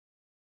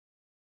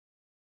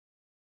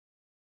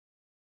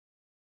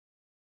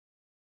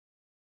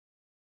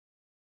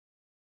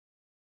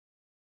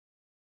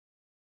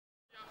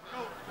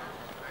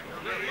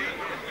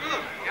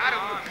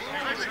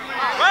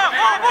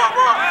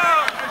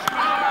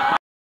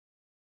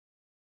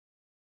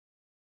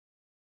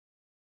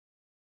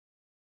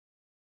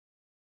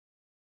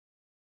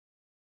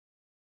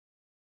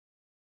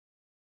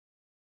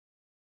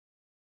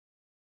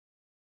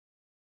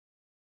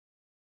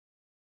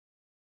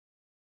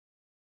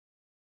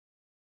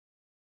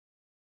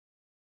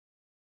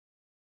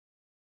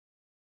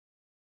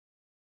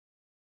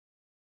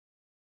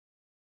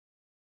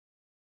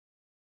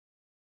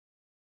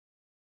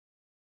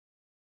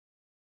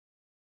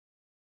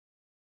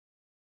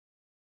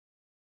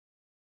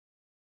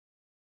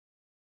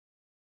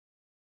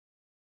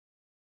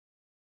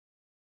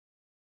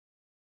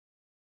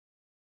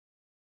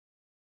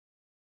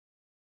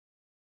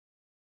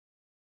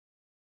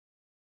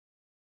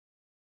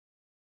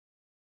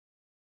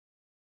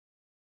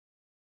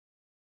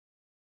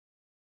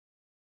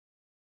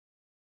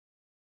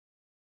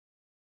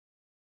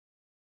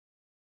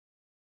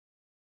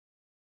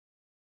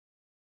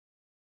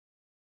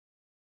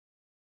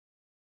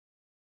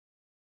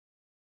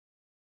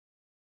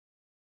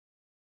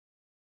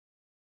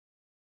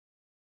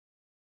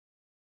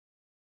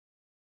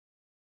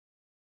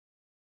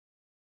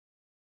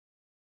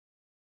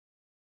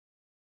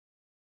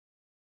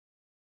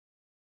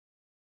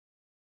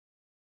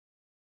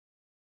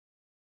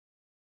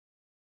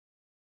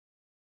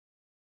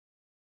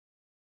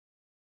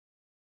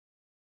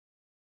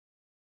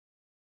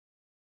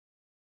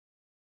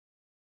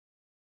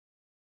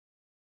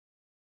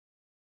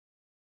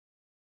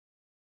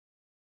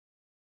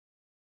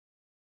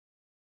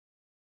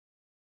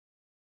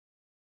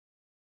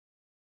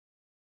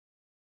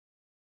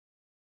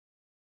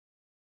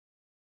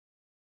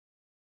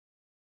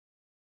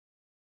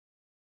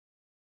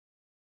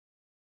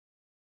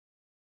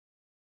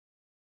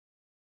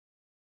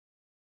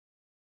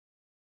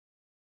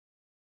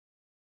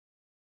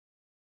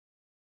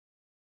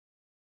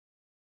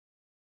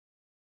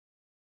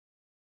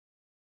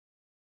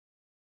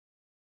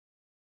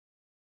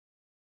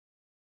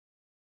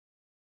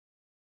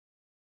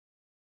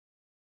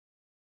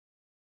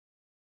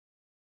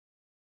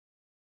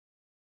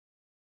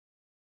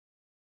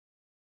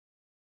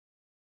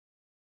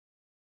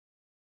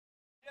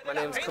My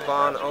name is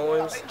Kevon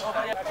Owens.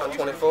 I'm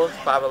 24,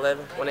 5'11",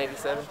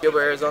 187.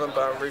 Gilbert, Arizona,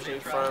 but I'm originally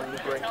from New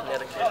Britain,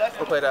 Connecticut. I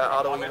played at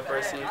Ottawa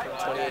University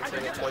from 2018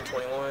 to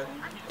 2021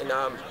 in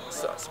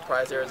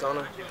Surprise,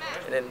 Arizona.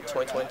 And then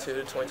 2022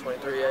 to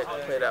 2023, I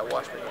played at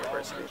Washburn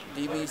University.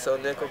 DB, so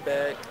nickel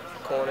back,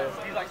 corner,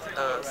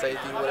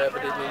 safety, whatever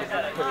they need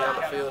to put me on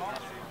the field.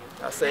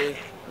 I say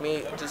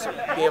me just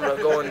being able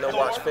to go in and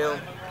watch film.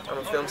 I'm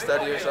a film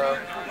studier, so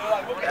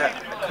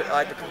I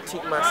like to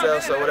critique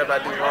myself. So whatever I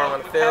do wrong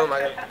on the film,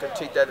 I can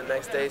critique that the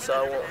next day, so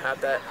I won't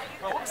have that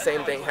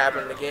same thing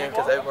happen again.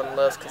 Because everyone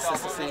loves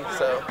consistency.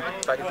 So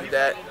if I can do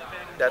that,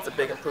 that's a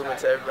big improvement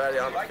to everybody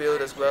on the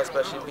field as well.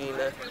 Especially being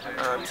a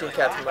team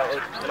captain,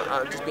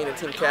 just being a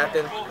team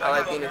captain. I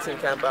like being a team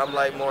captain, but I'm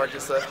like more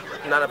just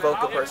not a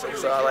vocal person.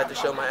 So I like to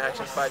show my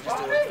actions by just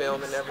doing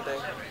film and everything.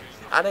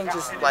 I think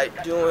just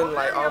like doing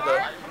like all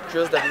the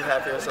drills that we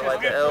have here, so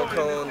like the L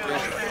cone,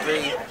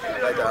 3,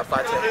 like the 5,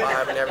 10,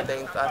 5 and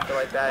everything. I feel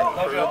like that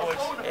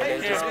improved, and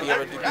then just be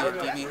able to be a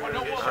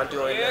DB,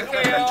 doing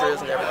DB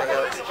drills and everything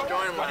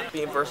else.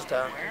 Being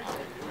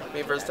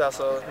versatile.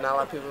 So not a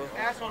lot of people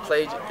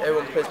play,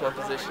 everyone plays one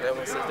position,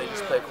 everyone says they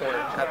just play corner.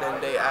 At the end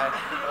of the day,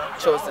 I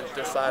chose to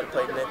decide to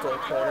play nickel,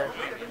 corner,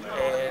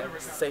 and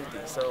safety.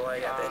 So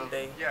like at the end of the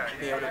day,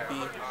 being able to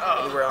be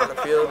anywhere on the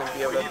field and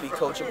be able to be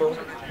coachable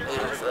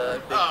is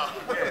a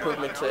big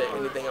improvement to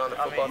anything on the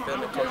football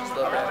field that coaches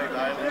love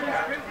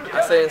at.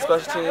 I say in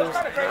special teams,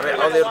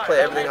 I was able to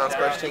play everything on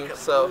special teams,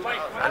 so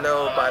I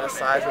know by the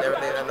size and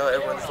everything, I know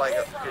everyone's like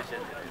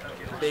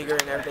bigger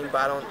and everything,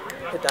 but I don't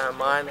hit that in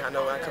mind. I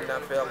know when I come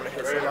downfield, I'm going to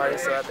hit somebody,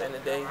 so at the end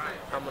of the day,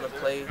 I'm going to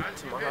play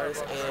to my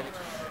hardest, and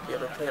be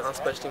able to play on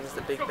special teams is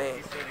the big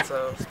thing.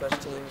 So special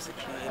teams, it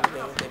could be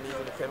anything they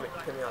need to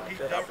put me on the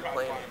field, I'll be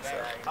playing it.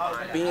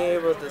 So being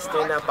able to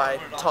stand out by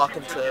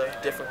talking to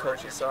different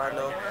coaches, so I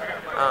know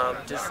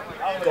just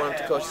going up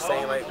to coaches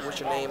saying like,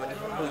 what's your name and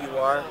who you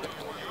are,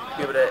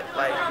 be able to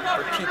like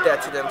repeat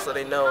that to them so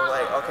they know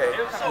like, okay,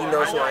 he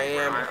knows who I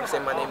am. You can say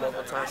my name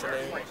multiple times so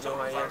they know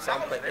who I am. So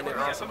I'm playing, and then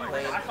also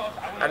playing.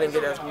 I didn't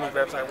get as many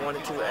reps I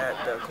wanted to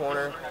at the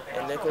corner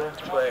and nickel,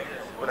 but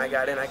when I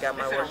got in, I got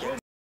my work in.